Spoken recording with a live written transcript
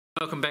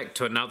Welcome back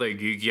to another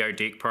Yu-Gi-Oh!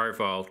 Deck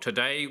profile.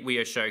 Today we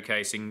are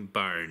showcasing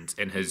Bonz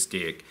and his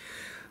deck.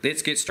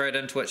 Let's get straight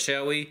into it,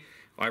 shall we?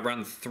 I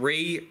run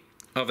 3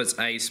 of his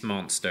ace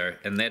monster,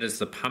 and that is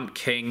the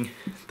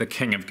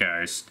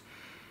Pumpkingthekingofghosts.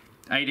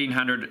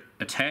 1800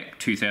 attack,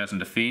 2000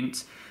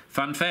 defense.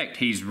 Fun fact,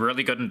 he's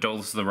really good in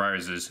Duels of the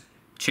Roses.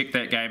 Check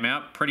that game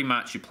out. Pretty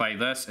much you play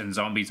this and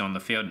zombies on the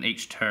field, and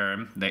each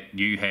turn that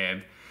you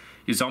have,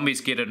 your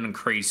zombies get an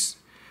increase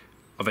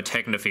of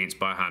attack and defense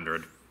by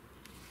 100.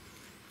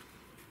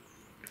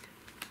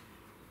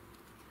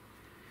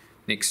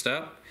 Next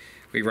up,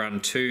 we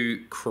run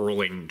 2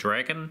 Crawling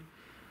Dragon,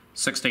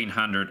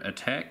 1600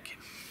 attack,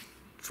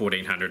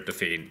 1400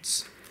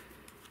 defense.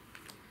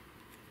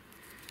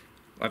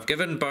 I've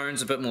given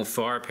Bonz a bit more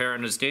firepower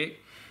in his deck.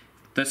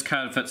 This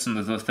card fits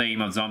into the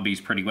theme of zombies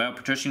pretty well.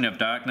 Patrician of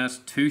Darkness,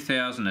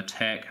 2000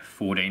 attack,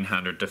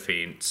 1400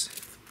 defense.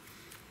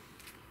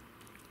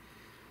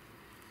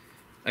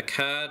 A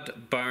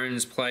card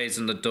Bonz plays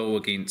in the duel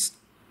against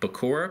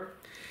Bakura,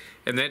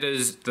 and that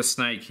is the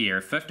snake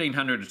here,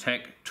 1500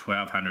 attack,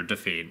 1200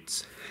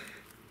 defense.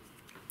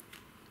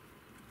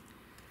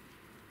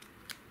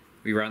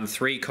 We run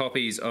 3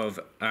 copies of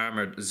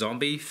Armored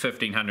Zombie,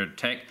 1500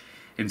 attack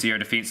and 0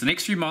 defense. The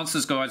next few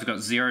monsters, guys, have got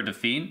 0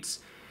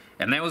 defense,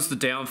 and that was the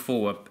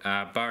downfall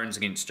of Bonz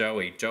against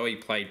Joey. Joey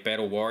played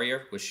Battle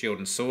Warrior with Shield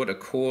and Sword. Of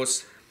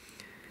course,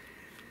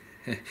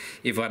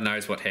 everyone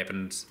knows what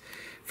happens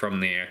from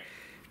there.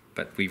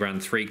 But we run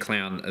 3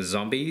 Clown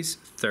Zombies,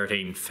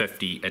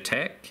 1350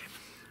 attack,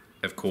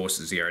 of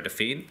course 0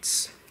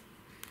 defense.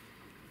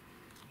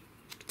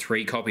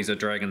 3 copies of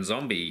Dragon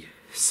Zombie,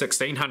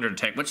 1600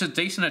 attack, which is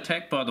decent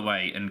attack by the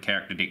way in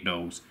character deck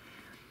duels,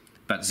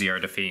 but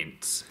 0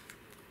 defense.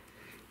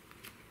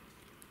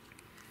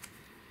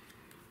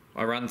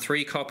 I run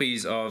 3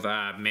 copies of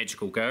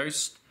Magical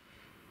Ghost,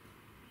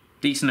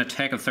 decent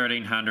attack of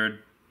 1300,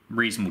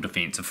 reasonable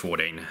defense of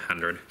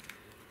 1400.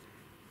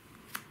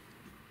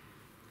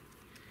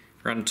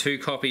 Run 2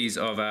 copies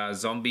of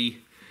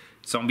Zombie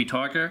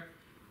Tiger,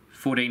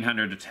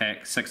 1400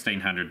 attack,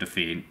 1600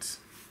 defense.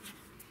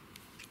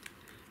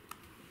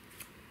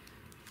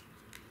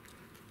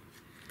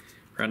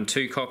 Run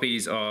 2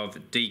 copies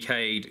of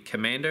Decayed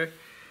Commander,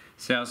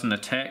 1000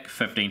 attack,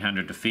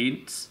 1500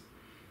 defense.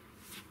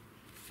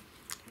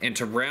 And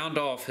to round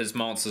off his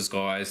monsters,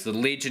 guys, the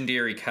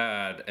legendary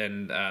card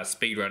in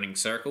speedrunning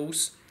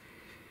circles,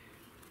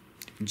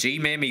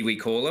 G-Mammy we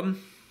call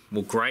him.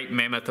 Well, Great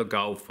Mammoth or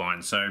Gold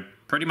Find. So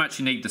pretty much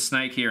you need the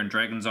snake here and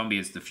Dragon Zombie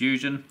as the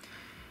fusion.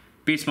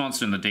 Best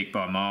monster in the deck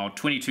by a mile.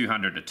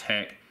 2200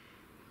 attack,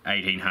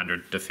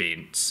 1800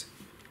 defense.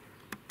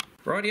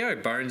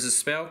 Rightio, Bonz'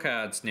 spell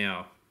cards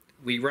now.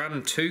 We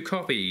run 2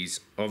 copies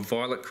of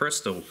Violet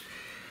Crystal.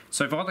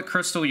 So Violet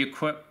Crystal you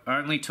equip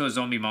only to a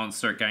zombie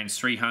monster. It gains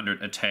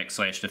 300 attack /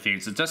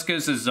 defense. It just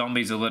gives the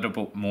zombies a little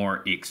bit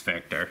more X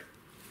factor.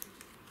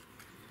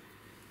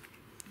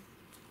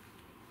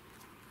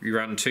 You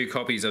run 2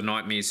 copies of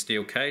Nightmare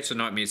Steel Cage. So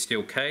Nightmare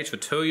Steel Cage, for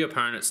 2 of your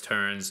opponent's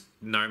turns,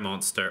 no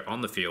monster on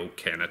the field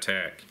can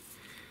attack.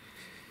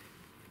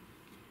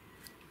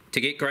 To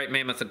get Great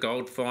Mammoth of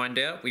Gold Find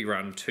out, we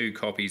run 2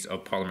 copies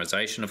of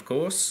Polymerization, of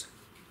course.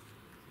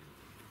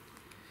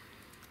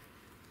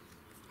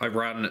 I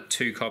run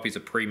 2 copies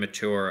of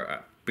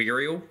Premature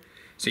Burial.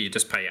 So you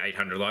just pay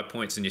 800 life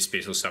points and you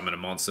special summon a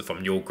monster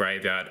from your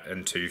graveyard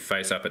into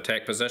face-up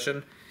attack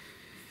position.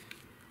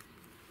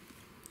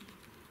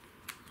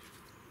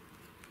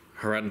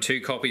 I run 2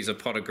 copies of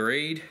Pot of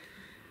Greed.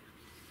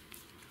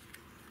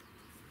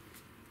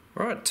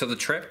 Right, to the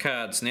trap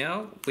cards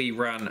now. We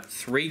run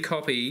 3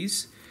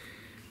 copies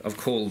of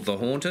Call of the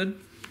Haunted.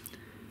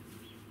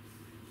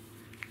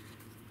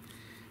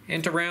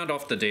 And to round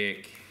off the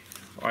deck,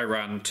 I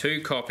run 2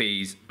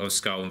 copies of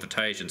Skull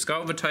Invitation.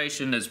 Skull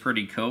Invitation is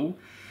pretty cool.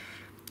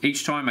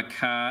 Each time a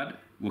card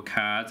or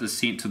cards is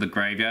sent to the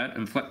graveyard,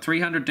 inflict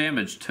 300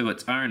 damage to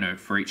its owner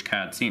for each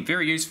card sent.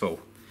 Very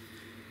useful.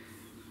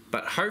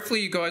 But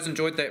hopefully you guys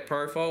enjoyed that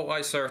profile.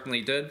 I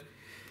certainly did.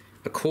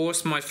 Of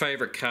course, my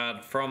favourite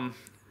card from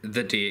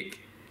the deck,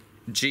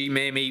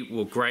 G-Mammy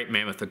or Great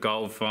Mammoth of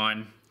Gold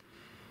Find.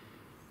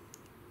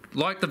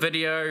 Like the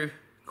video. Of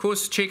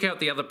course, check out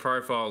the other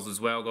profiles as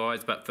well,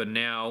 guys. But for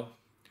now,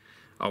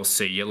 I'll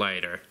see you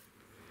later.